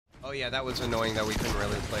Oh yeah, that was annoying that we couldn't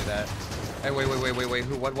really play that. Hey, wait,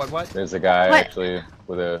 who, what? There's a guy actually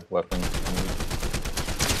with a weapon.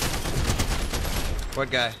 What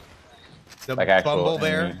guy? The like Bumble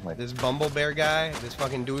Bear? enemy, like... This Bumble Bear guy? This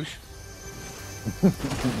fucking douche?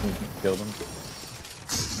 Killed him.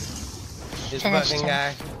 This fucking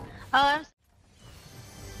guy? Oh,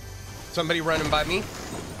 Somebody running by me?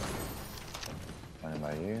 Running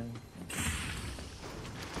by you?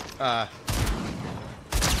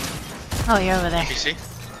 Oh, you're over there. PC?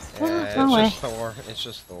 Yeah, it's just Thor. It's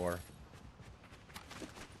just Thor.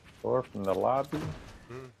 Thor from the lobby?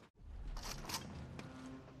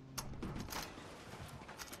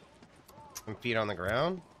 Some feet on the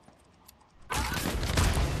ground?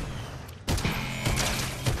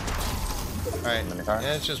 Alright,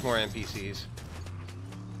 yeah, it's just more NPCs.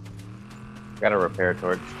 Got a repair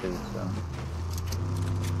torch too, so...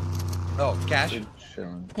 Oh, Cash?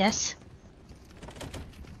 Yes.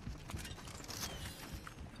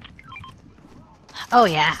 Oh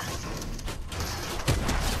yeah.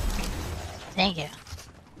 Thank you.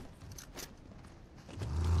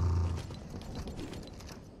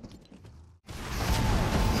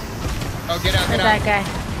 Oh, get out, get out. That guy.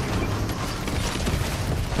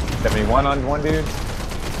 71 on one dude.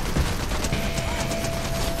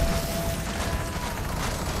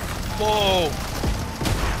 Whoa!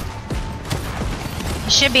 He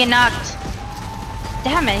should be knocked.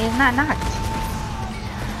 Damn it, he's not knocked.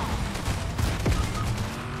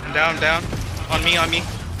 Down. On me.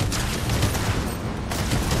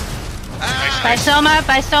 Ah! By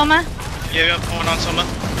Soma. Yeah, one on Soma.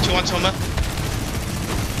 2 on Soma.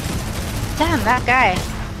 Damn, that guy.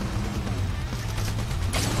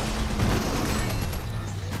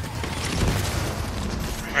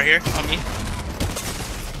 Right here, on me.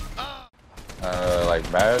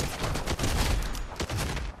 Like bad?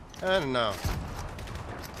 I don't know.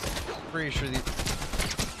 Pretty sure these...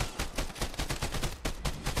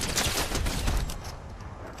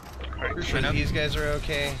 Pretty sure these guys are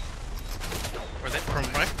okay. Where they from,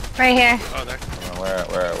 right? Right here. Oh, there.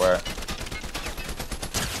 Where?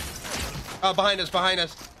 Oh, behind us.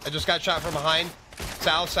 I just got shot from behind.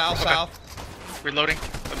 South. Reloading.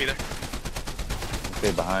 I'll be there.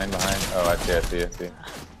 Okay, behind. Oh, I see.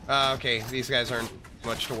 Okay, these guys aren't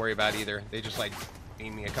much to worry about either. They just like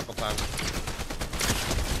aimed me a couple times.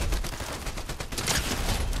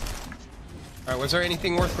 Alright, was there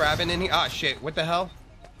anything worth grabbing in here? Ah, shit, what the hell?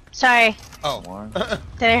 Sorry. Oh.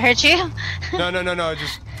 Did I hurt you? No,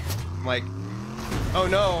 just like, oh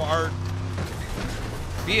no, our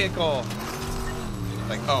vehicle.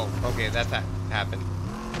 Like, oh, okay, that's happened.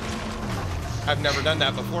 I've never done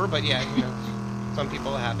that before, but yeah, you know, some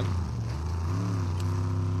people it happen.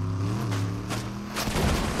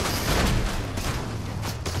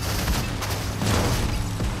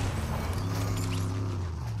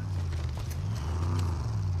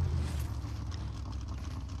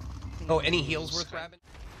 Oh, any heals worth grabbing?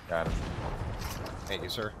 Got him. Thank you,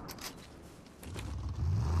 sir.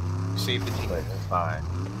 You saved the team. Wait, that's fine.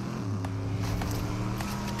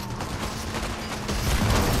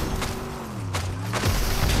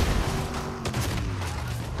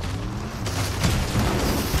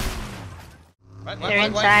 They're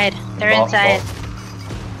inside. They're inside.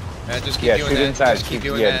 Just keep doing that. Inside. Just keep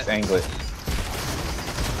doing that. Just angle it.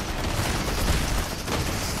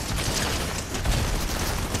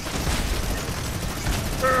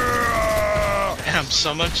 Damn,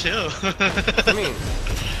 Soma, chill. I mean,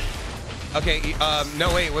 okay.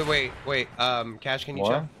 No, wait. Cash, can you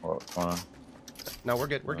check? What's going on? No, we're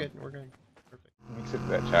good. Perfect. Makes it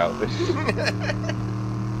that childish.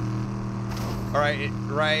 All right,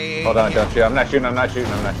 right. Hold on, don't shoot. I'm not shooting.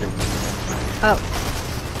 Oh.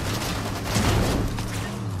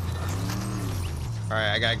 All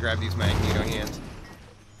right, I gotta grab these Magneto hands.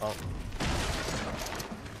 Oh.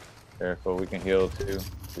 Careful, we can heal too.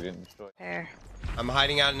 We didn't destroy. There. I'm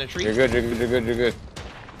hiding out in a tree. You're good.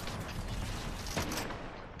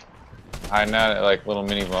 Hiding out at like little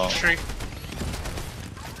mini vault. Tree.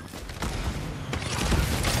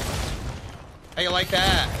 How you like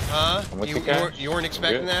that, huh? I'm with You weren't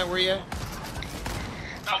expecting that, were you?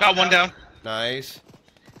 Got one down. Nice.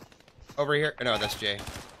 Over here. No, that's Jay.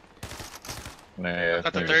 Nah, yeah,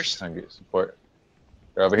 Got the thirst. Trying to get support.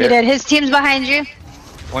 They're over He here. did. His team's behind you.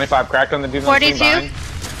 25 cracked on the dude on the team 42. behind.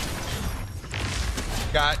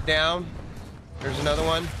 Got down. There's another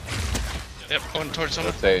one. Yep, going towards Soma.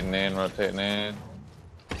 Rotating in.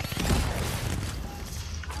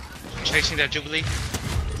 Chasing that Jubilee.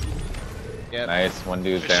 Yep. Nice, one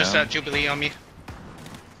dude's It's down. just that Jubilee on me.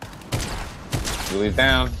 Julie's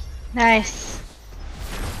down. Nice.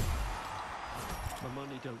 My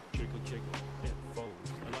money.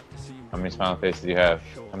 How many smiley faces do you have?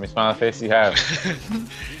 How many smiley faces do you have?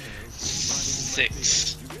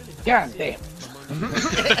 6. God damn.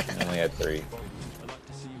 I only had 3.